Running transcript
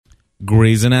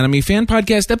Grey's Anatomy Fan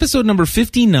Podcast, episode number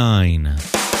 59.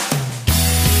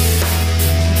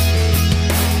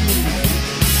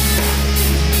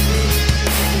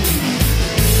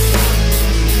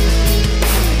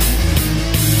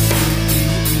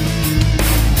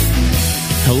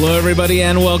 Hello, everybody,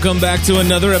 and welcome back to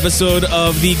another episode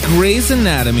of the Grey's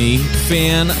Anatomy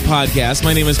Fan Podcast.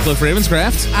 My name is Cliff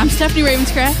Ravenscraft. I'm Stephanie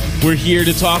Ravenscraft. We're here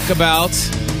to talk about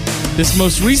this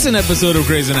most recent episode of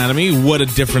Grey's Anatomy, what a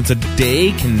difference a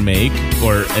day can make,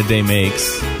 or a day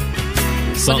makes.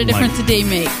 What a difference a day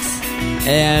makes.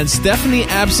 And Stephanie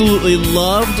absolutely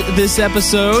loved this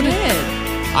episode. She did.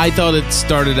 I thought it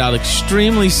started out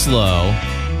extremely slow,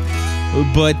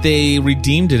 but they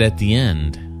redeemed it at the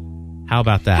end. How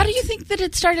about that? How do you think that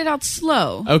it started out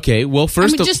slow? Okay, well,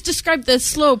 first... just describe the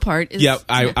slow part.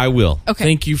 I will. Okay.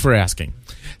 Thank you for asking.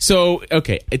 So,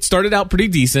 okay, it started out pretty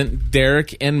decent.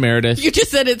 Derek and Meredith... You just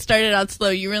said it started out slow.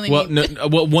 You really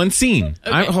one scene.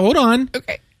 Okay. Hold on.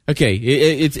 Okay. Okay,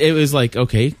 it was like,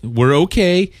 okay, we're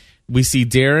okay. We see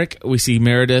Derek, we see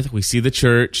Meredith, we see the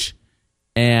church,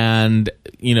 and,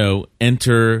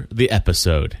 enter the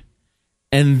episode.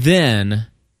 And then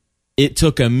it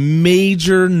took a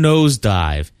major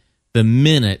nosedive the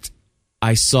minute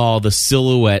I saw the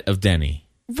silhouette of Denny.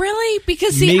 Really?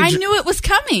 Because, I knew it was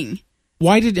coming.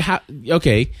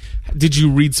 Okay, did you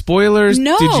read spoilers?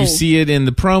 No. Did you see it in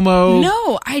the promo?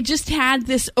 No, I just had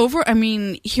this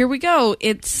here we go.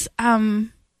 It's, I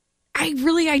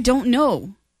don't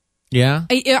know. Yeah?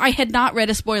 I had not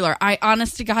read a spoiler. I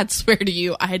honest to God swear to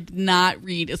you, I had not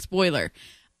read a spoiler.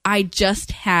 I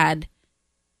just had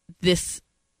this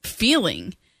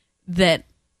feeling that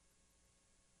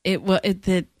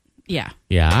yeah.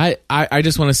 Yeah, I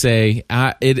just want to say,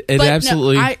 it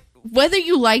absolutely... No, whether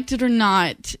you liked it or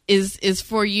not is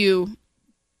for you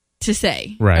to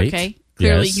say. Right. Okay?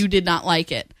 Clearly Yes. you did not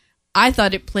like it. I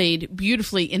thought it played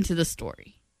beautifully into the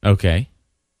story. Okay.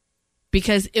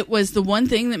 Because it was the one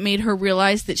thing that made her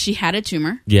realize that she had a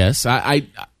tumor. Yes,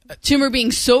 Tumor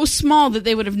being so small that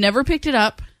they would have never picked it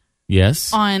up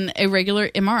yes. on a regular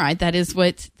MRI. That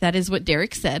is what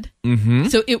Derek said. Mm-hmm.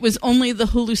 So it was only the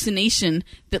hallucination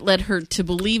that led her to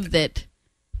believe that,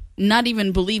 not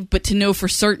even believe, but to know for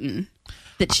certain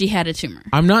that she had a tumor.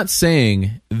 I'm not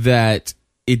saying that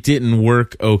it didn't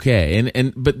work okay.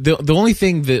 But the only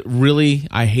thing that really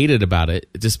I hated about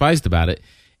it, despised about it,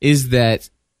 is that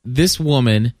this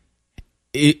woman,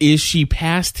 is she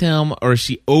past him or is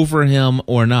she over him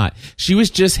or not? She was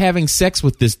just having sex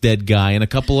with this dead guy in a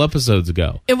couple episodes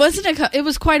ago. It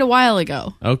was quite a while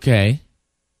ago. Okay.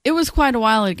 It was quite a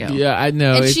while ago. Yeah, I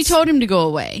know. And she told him to go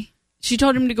away. She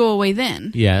told him to go away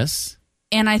then. Yes.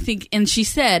 And she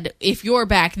said, if you're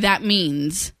back, that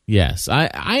means... Yes,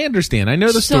 I understand. I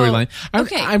know the storyline.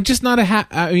 Okay. I'm just not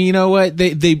you know what?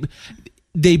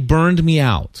 They burned me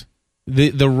out.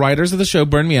 The writers of the show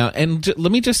burned me out. And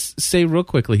let me just say real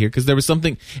quickly here, because there was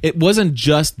something. It wasn't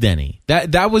just Denny.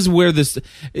 That was where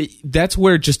that's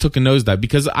where it just took a nosedive.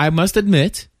 Because I must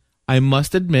admit,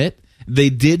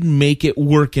 they did make it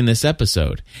work in this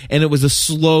episode. And it was a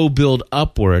slow build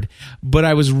upward. But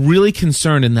I was really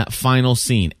concerned in that final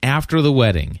scene after the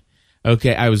wedding.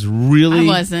 Okay, I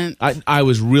wasn't. I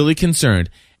was really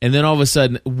concerned. And then all of a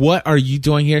sudden, what are you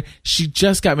doing here? She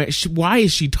just got married. Why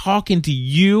is she talking to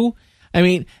you? I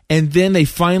mean, and then they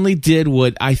finally did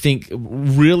what I think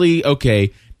really,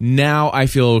 okay, now I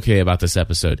feel okay about this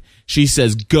episode. She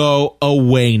says, go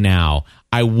away now.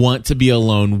 I want to be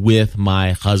alone with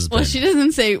my husband. Well, she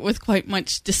doesn't say it with quite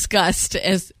much disgust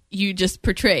as you just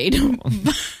portrayed,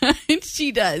 but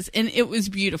she does, and it was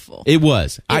beautiful. It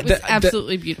was. It was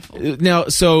absolutely beautiful. Now,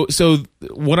 so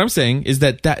what I'm saying is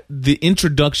that the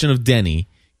introduction of Denny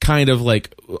kind of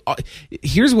like,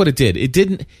 here's what it did. It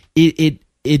didn't. It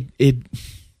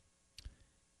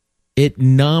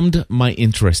numbed my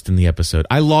interest in the episode.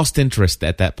 I lost interest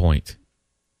at that point.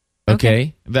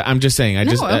 Okay. I'm just saying.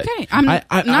 Okay. I'm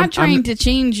not trying to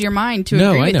change your mind to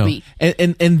agree with me.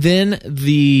 And then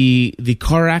the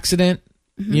car accident.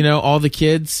 Mm-hmm. All the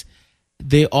kids.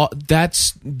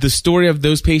 That's the story of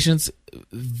those patients.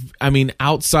 I mean,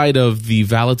 outside of the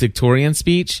valedictorian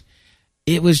speech,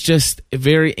 it was just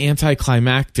very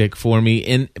anticlimactic for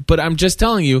me. But I'm just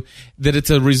telling you that it's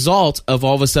a result of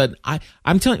all of a sudden.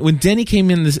 I'm telling you, when Denny came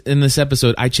in this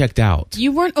episode, I checked out.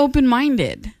 You weren't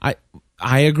open-minded.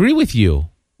 I agree with you.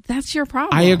 That's your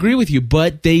problem. I agree with you,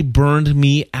 but they burned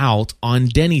me out on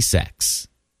Denny sex.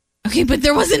 Okay, but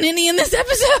there wasn't any in this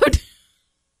episode.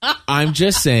 I'm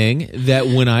just saying that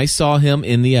when I saw him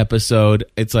in the episode,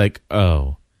 it's like,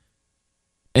 oh.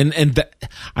 And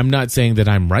I'm not saying that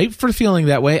I'm right for feeling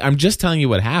that way. I'm just telling you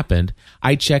what happened.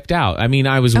 I checked out. I mean,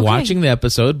 I was watching the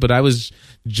episode, but I was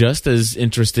just as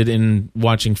interested in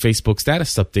watching Facebook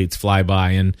status updates fly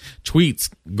by and tweets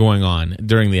going on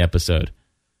during the episode.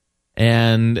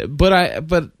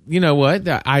 But you know what?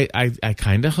 I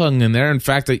kind of hung in there. In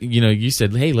fact, you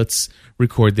said, "Hey, let's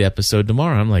record the episode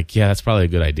tomorrow." I'm like, "Yeah, that's probably a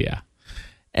good idea."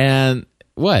 And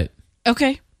what?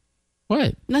 Okay.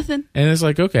 What? Nothing. And it's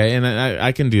like, okay, and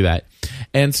I can do that.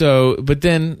 And so, but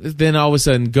then all of a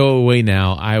sudden, go away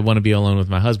now. I want to be alone with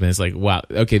my husband. It's like, wow,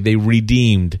 okay, they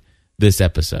redeemed this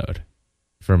episode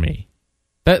for me.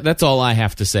 That's all I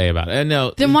have to say about it. And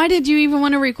no, then why did you even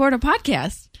want to record a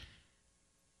podcast?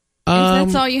 If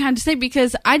that's all you had to say,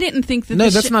 because I didn't think that. No,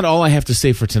 that's not all I have to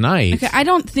say for tonight. Okay, I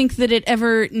don't think that it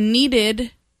ever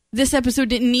needed. This episode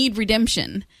didn't need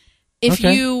redemption. If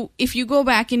you go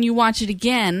back and you watch it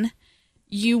again,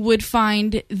 you would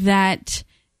find that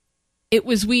it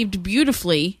was weaved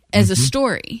beautifully as a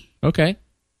story. Okay.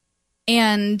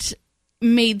 And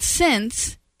made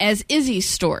sense as Izzy's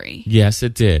story. Yes,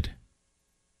 it did.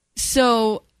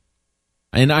 So.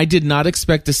 And I did not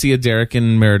expect to see a Derek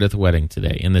and Meredith wedding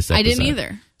today in this episode. I didn't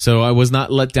either. So I was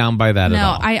not let down by that at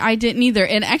all. No, I didn't either.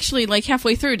 And actually, like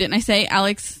halfway through, didn't I say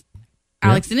Alex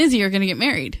and Izzy are going to get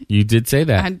married? You did say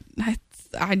that.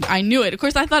 I knew it. Of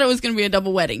course, I thought it was going to be a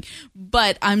double wedding.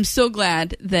 But I'm so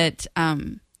glad that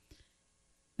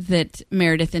that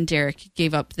Meredith and Derek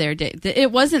gave up their day.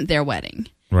 It wasn't their wedding.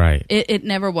 Right. It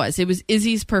never was. It was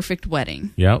Izzy's perfect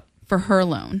wedding. Yep. For her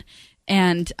alone.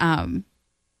 And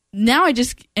now I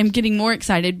just am getting more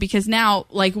excited because now,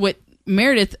 like what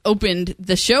Meredith opened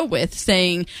the show with,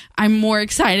 saying, "I'm more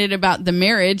excited about the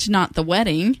marriage, not the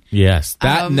wedding." Yes,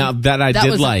 that I that did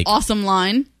was like. An awesome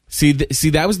line. See,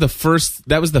 that was the first.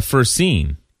 That was the first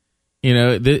scene. You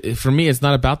know, for me, it's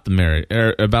not about the marriage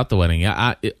or about the wedding.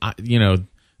 I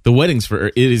the wedding's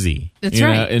for Izzy. That's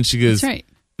right. And she goes, "That's right."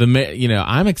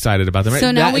 I'm excited about the marriage.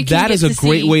 So now that is a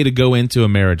great way to go into a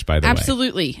marriage. By the way,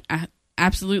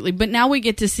 absolutely. But now we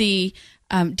get to see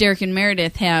Derek and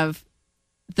Meredith have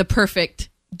the perfect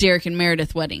Derek and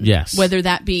Meredith wedding. Yes. Whether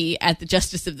that be at the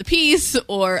Justice of the Peace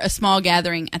or a small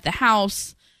gathering at the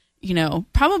house,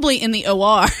 probably in the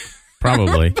OR.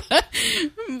 Probably.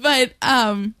 but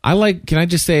can I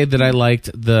just say that I liked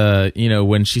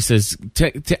when she says,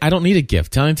 I don't need a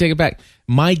gift. Tell him to take it back.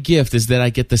 My gift is that I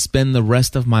get to spend the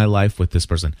rest of my life with this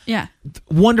person. Yeah.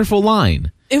 Wonderful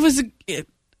line. It was,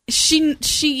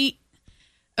 she,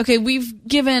 okay, we've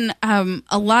given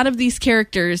a lot of these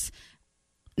characters,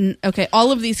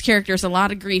 all of these characters a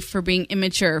lot of grief for being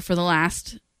immature for the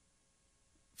last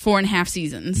 4.5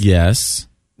 seasons. Yes.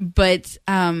 But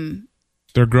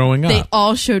they're growing up. They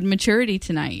all showed maturity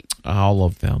tonight. All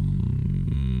of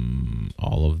them.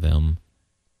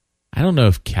 I don't know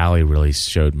if Callie really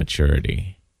showed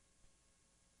maturity.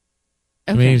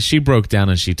 Okay. I mean, she broke down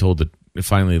and she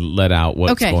finally let out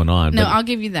what's going on. No, I'll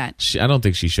give you that. I don't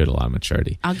think she showed a lot of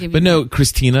maturity. I'll give you But no,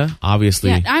 Christina,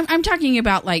 obviously. Yeah, I'm talking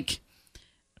about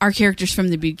our characters from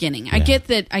the beginning. Yeah. I get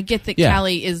that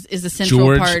Callie is a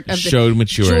central part of the showed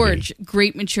maturity. George,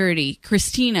 great maturity.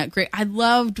 Christina, great. I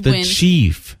loved the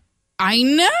chief. I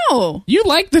know. You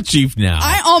like the chief now.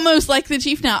 I almost like the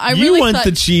chief now. You want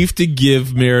the chief to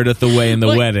give Meredith away in the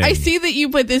wedding. I see that you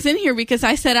put this in here because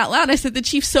I said out loud, I said the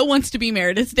chief so wants to be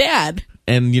Meredith's dad.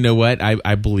 And you know what?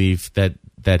 I believe that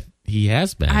he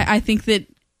has been. I think that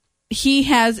he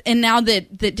has, and now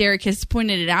that Derek has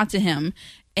pointed it out to him,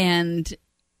 and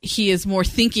he is more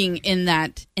thinking in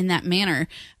that manner,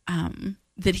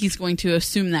 that he's going to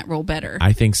assume that role better.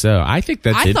 I think so. I think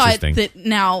that's interesting. I thought that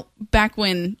now, back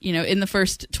when, in the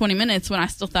first 20 minutes, when I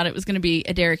still thought it was going to be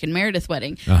a Derek and Meredith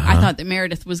wedding, I thought that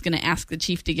Meredith was going to ask the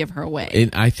chief to give her away.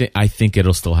 And I think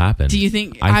it'll still happen. Do you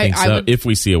think? I think so. If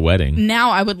we see a wedding.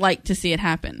 Now I would like to see it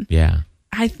happen. Yeah.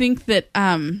 I think that,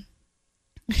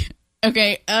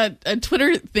 okay, a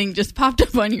Twitter thing just popped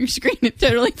up on your screen. It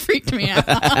totally freaked me out.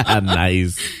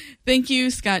 Nice. Thank you,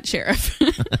 Scott Sheriff.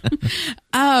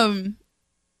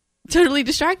 Totally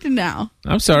distracted now.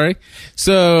 I'm sorry.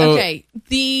 So okay,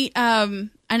 I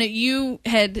know you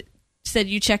had said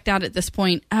you checked out at this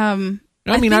point. I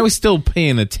was still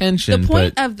paying attention. The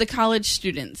point of the college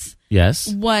students,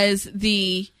 yes, was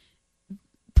the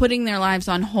putting their lives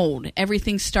on hold.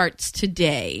 Everything starts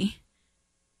today.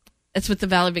 That's what the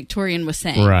valedictorian was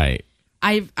saying. Right.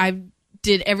 I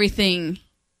did everything.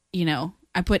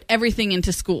 I put everything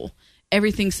into school.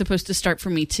 Everything's supposed to start for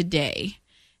me today.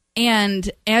 And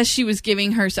as she was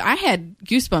giving her, so I had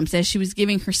goosebumps as she was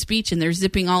giving her speech, and they're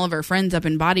zipping all of her friends up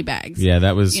in body bags. Yeah,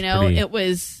 that was it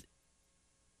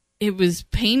was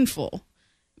painful.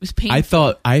 It was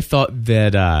painful. I thought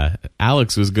that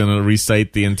Alex was going to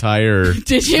recite the entire.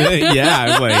 Did you? Yeah, I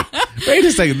was like, wait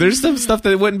a second. There's some stuff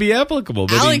that wouldn't be applicable.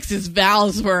 But Alex's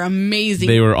vows were amazing.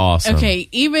 They were awesome. Okay,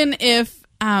 even if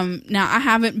now I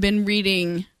have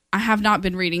not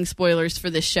been reading spoilers for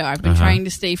this show. I've been trying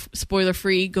to stay spoiler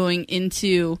free going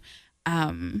into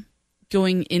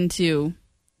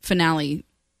finale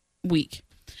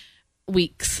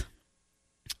weeks.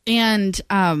 And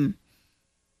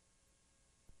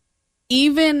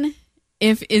even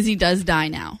if Izzy does die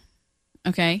now,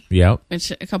 okay? Yep.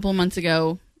 Which a couple of months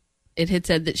ago, it had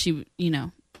said that she,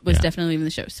 was definitely leaving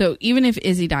the show. So even if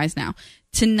Izzy dies now,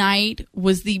 tonight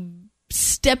was the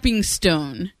stepping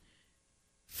stone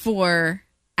for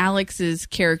Alex's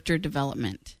character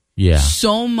development. Yeah.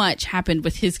 So much happened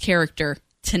with his character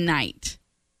tonight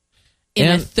in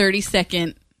a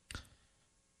 30-second.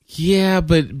 Yeah,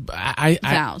 but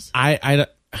vows. I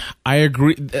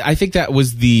agree. I think that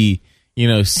was the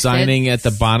signing at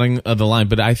the bottom of the line.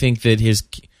 But I think that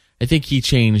he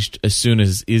changed as soon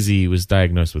as Izzy was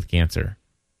diagnosed with cancer.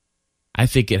 I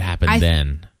think it happened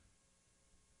then.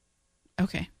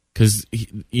 Okay. Because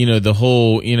the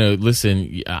whole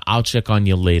listen, I'll check on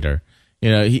you later.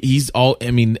 He's all.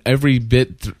 I mean, every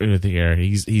bit through there.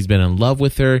 He's been in love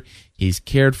with her. He's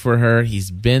cared for her.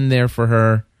 He's been there for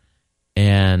her.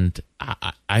 And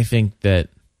I think that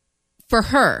for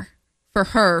her,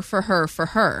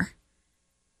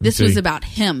 this was about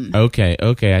him. Okay,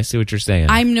 I see what you're saying.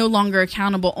 I'm no longer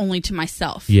accountable only to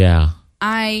myself. Yeah.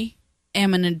 I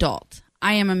am an adult.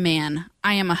 I am a man.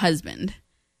 I am a husband.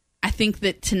 I think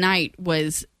that tonight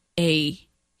was a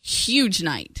huge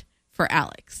night for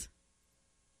Alex.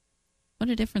 What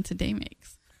a difference a day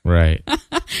makes. Right.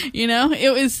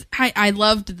 It was. I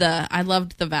loved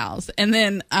the vows, and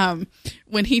then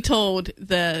when he told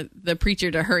the preacher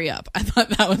to hurry up, I thought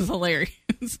that was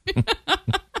hilarious.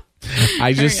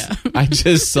 I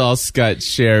just saw Scott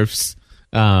Sheriff's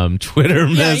Twitter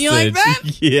message. You like that?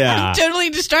 Yeah, I'm totally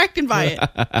distracted by it.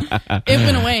 It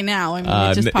went away now. I mean,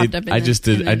 it just popped up. I just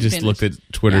looked at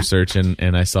Twitter search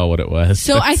and I saw what it was.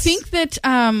 So I think that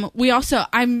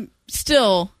I'm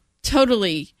still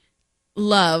totally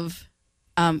love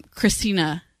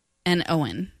Christina and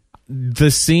Owen. The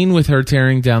scene with her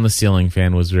tearing down the ceiling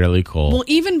fan was really cool. Well,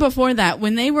 even before that,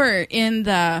 when they were in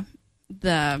the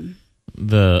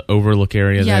overlook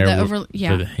area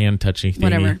the hand touching thingy.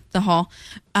 Whatever, the hall.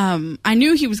 I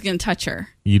knew he was going to touch her.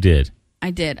 You did.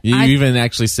 I did. You even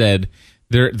actually said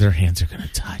their hands are going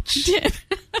to touch.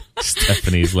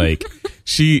 Stephanie's like,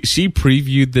 she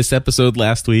previewed this episode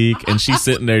last week, and she's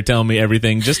sitting there telling me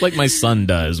everything, just like my son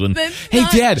does. When, hey,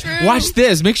 Dad, true. Watch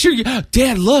this. Make sure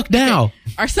Dad, look now. Okay.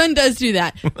 Our son does do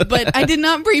that, but I did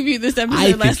not preview this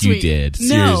episode last week. I think you did.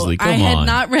 Seriously, come on. I had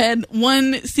not read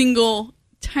one single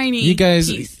tiny. You guys,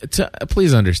 piece.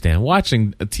 Please understand.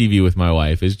 Watching TV with my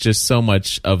wife is just so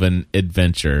much of an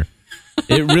adventure.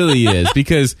 It really is,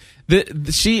 because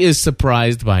she is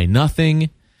surprised by nothing.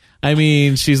 I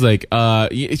mean, she's like,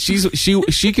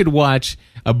 she could watch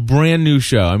a brand new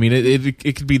show. I mean,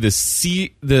 it could be the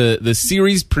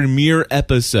series premiere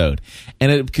episode,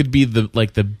 and it could be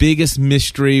the biggest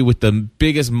mystery with the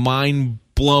biggest mind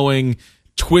blowing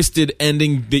twisted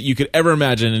ending that you could ever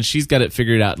imagine, and she's got it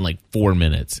figured out in like 4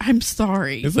 minutes. I'm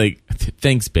sorry. It's like,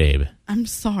 thanks, babe. I'm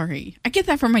sorry. I get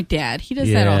that from my dad. He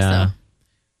does that also.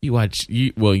 You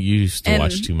used to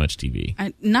watch too much TV.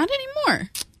 Not anymore.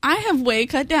 I have way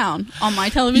cut down on my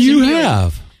television.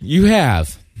 You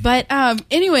have. But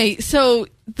anyway, so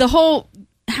the whole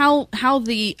how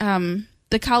the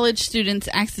college students'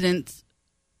 accidents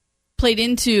played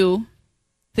into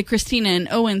the Christina and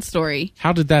Owen story.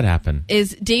 How did that happen?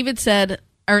 Is David said,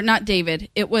 or not David?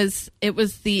 It was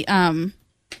the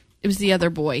other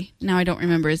boy. Now I don't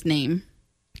remember his name.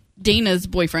 Dana's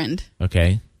boyfriend.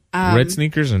 Okay. Red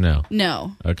sneakers or no?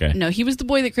 No. Okay. No, he was the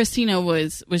boy that Christina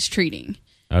was treating.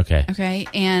 Okay. Okay,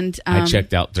 and I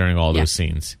checked out during all those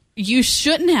scenes. You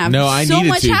shouldn't have. No, I needed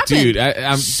much to, happened.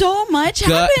 dude. So much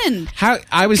happened.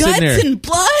 I was Guts sitting there. and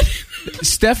blood.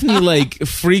 Stephanie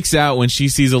freaks out when she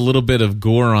sees a little bit of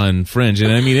gore on Fringe,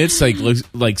 and I mean it's like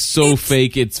so it's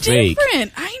fake, it's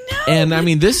different. Fake. I know. And I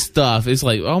mean this stuff is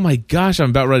like, oh my gosh,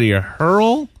 I'm about ready to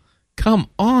hurl. Come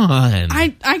on.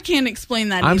 I can't explain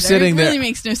that. I'm either. sitting there. It really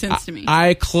makes no sense to me.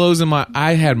 I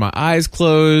had my eyes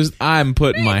closed. I'm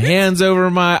putting my hands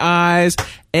over my eyes,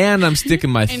 and I'm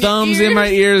sticking my thumbs in my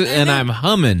ears, and I'm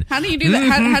humming. How do you do that?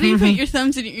 How do you put your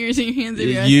thumbs in your ears and your hands in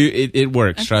your eyes? It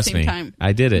works. Trust me. Time.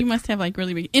 I did it. You must have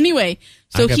really big. Anyway,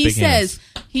 so he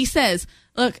says,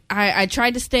 look, I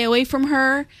tried to stay away from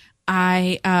her.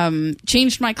 I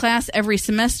changed my class every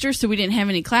semester, so we didn't have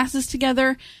any classes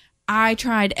together. I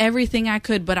tried everything I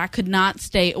could, but I could not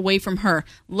stay away from her.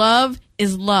 Love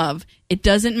is love. It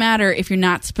doesn't matter if you're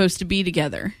not supposed to be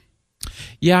together.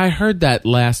 Yeah, I heard that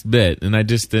last bit, and I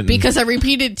just didn't. Because I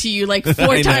repeated to you like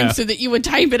 4 times so that you would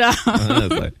type it up.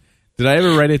 Did I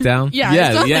ever write it down? Yeah.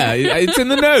 It's in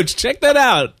the notes. Check that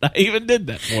out. I even did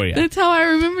that for you. That's how I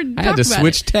remembered. I had to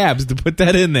switch tabs to put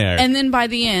that in there. And then by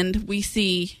the end, we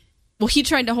see. Well, he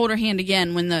tried to hold her hand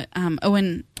again when the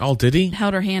Owen. Oh, did he?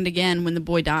 Held her hand again when the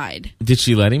boy died. Did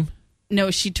she let him?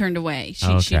 No, she turned away. She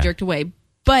okay. She jerked away.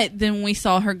 But then we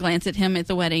saw her glance at him at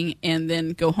the wedding, and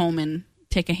then go home and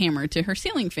take a hammer to her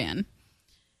ceiling fan.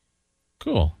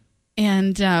 Cool.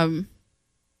 And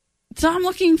so I'm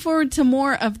looking forward to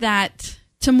more of that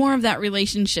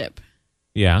relationship.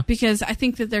 Yeah. Because I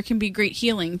think that there can be great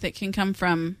healing that can come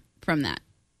from that.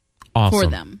 Awesome. For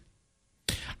them.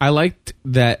 I liked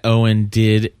that Owen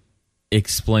did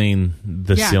explain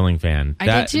the ceiling fan. I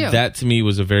did too. That to me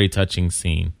was a very touching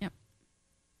scene. Yep.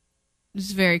 It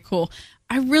was very cool.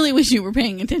 I really wish you were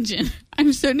paying attention.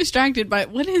 I'm so distracted by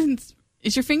what is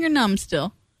your finger numb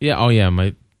still? Yeah. Oh yeah,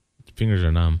 my fingers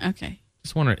are numb. Okay.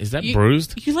 Just wondering, is that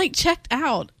bruised? You like checked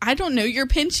out. I don't know. You're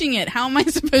pinching it. How am I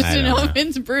supposed to know if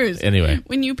it's bruised? Anyway.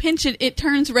 When you pinch it, it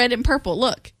turns red and purple.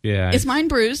 Look. Yeah. Is mine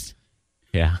bruised?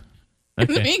 Yeah.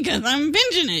 Okay. Because I'm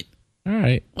pinching it. All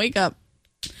right. Wake up.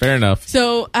 Fair enough.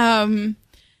 So, then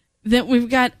we've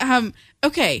got,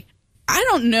 okay. I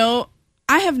don't know.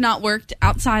 I have not worked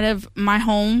outside of my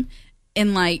home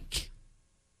in like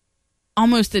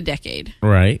almost a decade.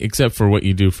 Right. Except for what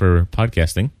you do for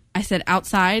podcasting. I said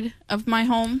outside of my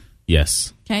home.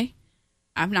 Yes. Okay.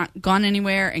 I've not gone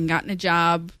anywhere and gotten a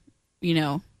job,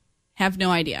 have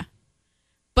no idea.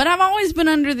 But I've always been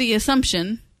under the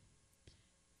assumption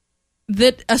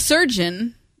that a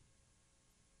surgeon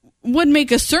would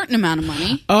make a certain amount of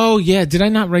money. Oh, yeah. Did I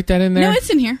not write that in there? No, it's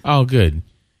in here. Oh, good.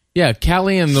 Yeah,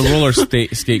 Callie and the roller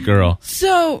skate girl.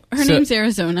 So, her name's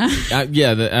Arizona. I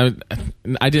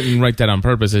didn't write that on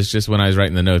purpose. It's just when I was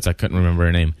writing the notes, I couldn't remember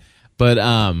her name. But,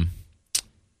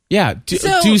 yeah.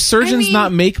 Do surgeons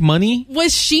not make money?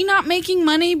 Was she not making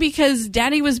money because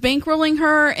Daddy was bankrolling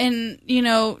her and,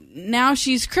 now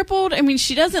she's crippled? I mean,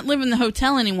 she doesn't live in the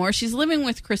hotel anymore. She's living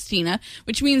with Christina,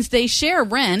 which means they share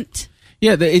rent.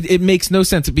 Yeah, it makes no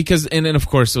sense because, and then of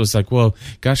course it was like, well,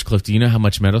 gosh, Cliff, do you know how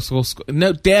much medical school?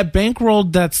 No, Dad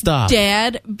bankrolled that stuff.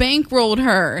 Dad bankrolled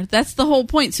her. That's the whole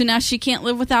point. So now she can't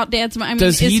live without Dad's money. I mean,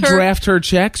 does he draft her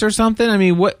checks or something? I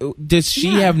mean, what does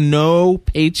she have no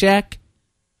paycheck?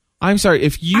 I'm sorry,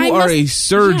 if you are a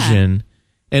surgeon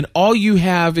and all you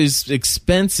have is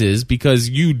expenses because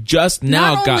you just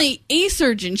now not only a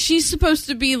surgeon, she's supposed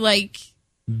to be like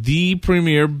the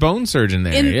premier bone surgeon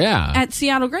there, at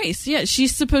Seattle Grace. Yeah,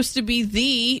 she's supposed to be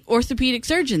the orthopedic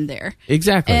surgeon there.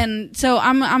 Exactly. And so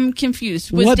I'm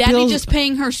confused. Was Daddy just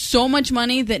paying her so much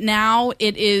money that now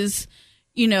it is,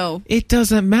 it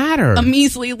doesn't matter, a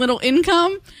measly little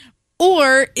income,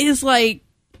 or is like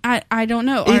I don't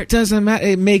know. It doesn't matter.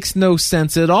 It makes no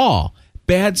sense at all.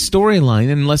 Bad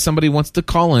storyline unless somebody wants to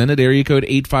call in at area code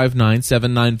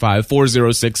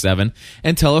 859-795-4067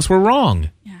 and tell us we're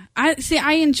wrong. Yeah.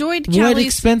 I enjoyed Callie's... What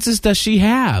expenses does she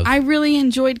have? I really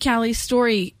enjoyed Callie's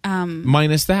story.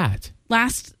 Minus that.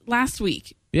 Last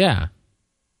week. Yeah.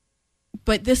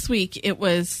 But this week, it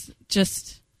was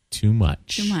just... Too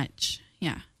much.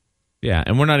 Yeah. Yeah,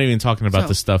 and we're not even talking about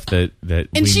the stuff that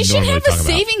and she should have a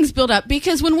savings savings built up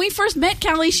because when we first met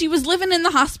Callie, she was living in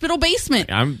the hospital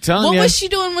basement. I'm telling you. What was she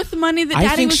doing with the money that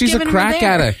Daddy was giving her? I think she's a crack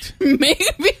addict.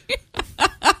 Maybe.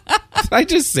 Did I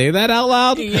just say that out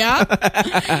loud?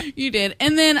 Yeah, you did.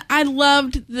 And then I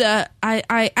loved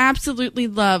I absolutely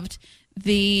loved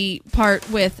the part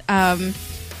with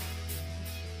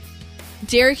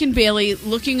Derek and Bailey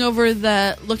looking over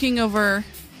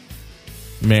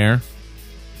Mare.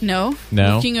 No.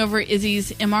 Looking over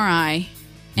Izzy's MRI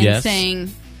and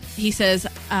saying, he says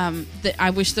that I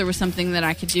wish there was something that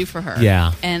I could do for her.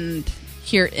 Yeah. And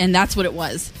that's what it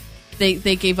was.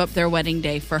 They gave up their wedding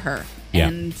day for her. Yeah.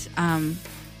 And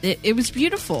it was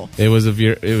beautiful. It was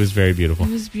very beautiful.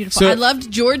 It was beautiful. So, I loved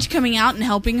George coming out and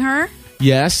helping her.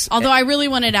 Yes. Although I really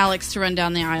wanted Alex to run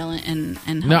down the aisle and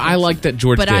help. No, I like that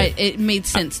George did. But it made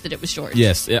sense that it was George.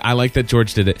 Yes, I like that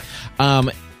George did it.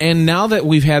 And now that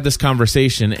we've had this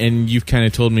conversation and you've kind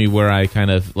of told me where I kind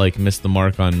of like missed the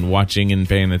mark on watching and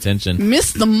paying attention.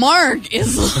 Missed the mark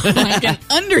is like an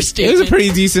understatement. It was a pretty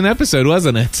decent episode,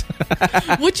 wasn't it?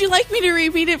 Would you like me to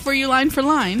repeat it for you line for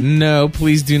line? No,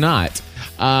 please do not.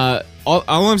 All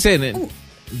I'm saying...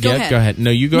 Go ahead.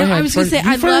 No, you go ahead. I was going to say,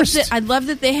 I love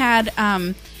that they had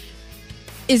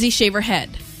Izzy shave her head.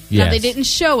 Yes. Now, they didn't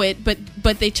show it, but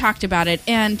they talked about it.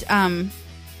 And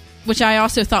which I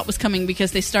also thought was coming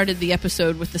because they started the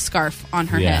episode with the scarf on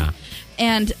her head.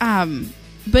 And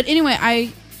but anyway,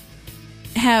 I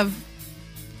have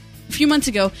a few months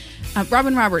ago,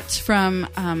 Robin Roberts from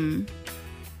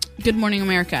Good Morning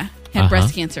America had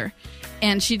breast cancer,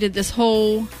 and she did this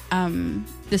whole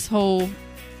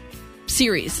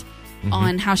series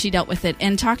on how she dealt with it,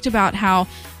 and talked about how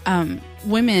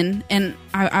women, and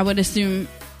I would assume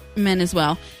men as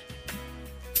well,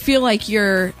 feel like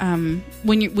you're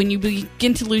when you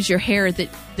begin to lose your hair that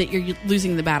you're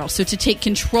losing the battle. So to take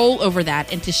control over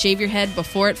that and to shave your head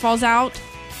before it falls out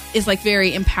is like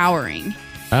very empowering.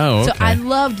 Oh, okay. So I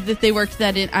loved that they worked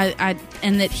that in.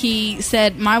 And that he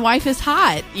said, "My wife is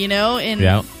hot,"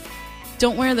 and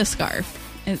don't wear the scarf.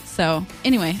 And so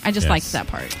anyway, I just liked that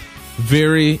part.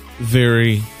 Very,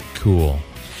 very cool.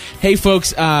 Hey,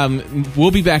 folks, we'll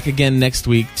be back again next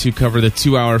week to cover the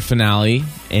 2-hour finale,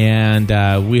 and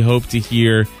we hope to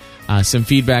hear some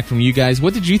feedback from you guys.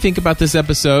 What did you think about this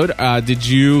episode? What did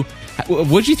you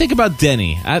think about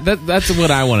Denny? That's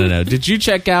what I want to know. Did you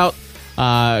check out?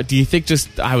 Do you think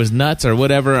just I was nuts or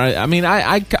whatever?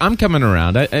 I'm coming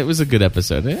around. It was a good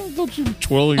episode. Don't you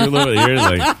twirl your little ears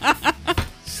like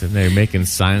sitting there making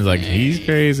signs like he's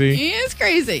crazy. He is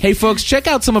crazy. Hey, folks, check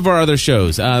out some of our other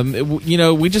shows.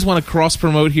 We just want to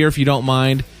cross-promote here if you don't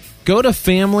mind. Go to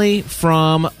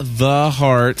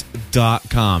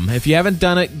familyfromtheheart.com. If you haven't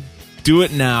done it, do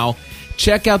it now.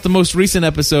 Check out the most recent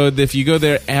episode. If you go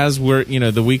there as we're,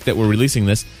 the week that we're releasing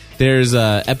this, there's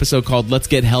an episode called Let's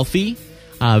Get Healthy.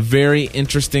 Very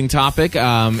interesting topic.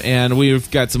 And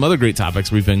we've got some other great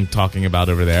topics we've been talking about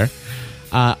over there.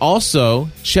 Also,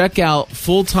 check out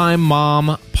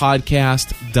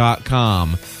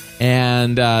fulltimemompodcast.com.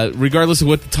 And regardless of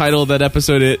what the title of that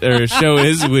episode or show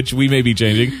is, which we may be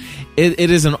changing, it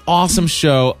is an awesome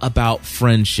show about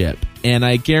friendship. And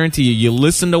I guarantee you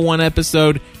listen to one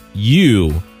episode,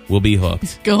 you will be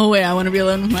hooked. Go away. I want to be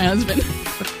alone with my husband.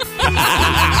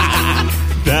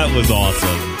 That was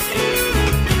awesome.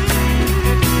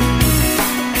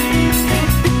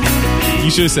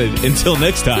 You should have said, until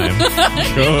next time,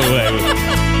 go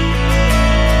away.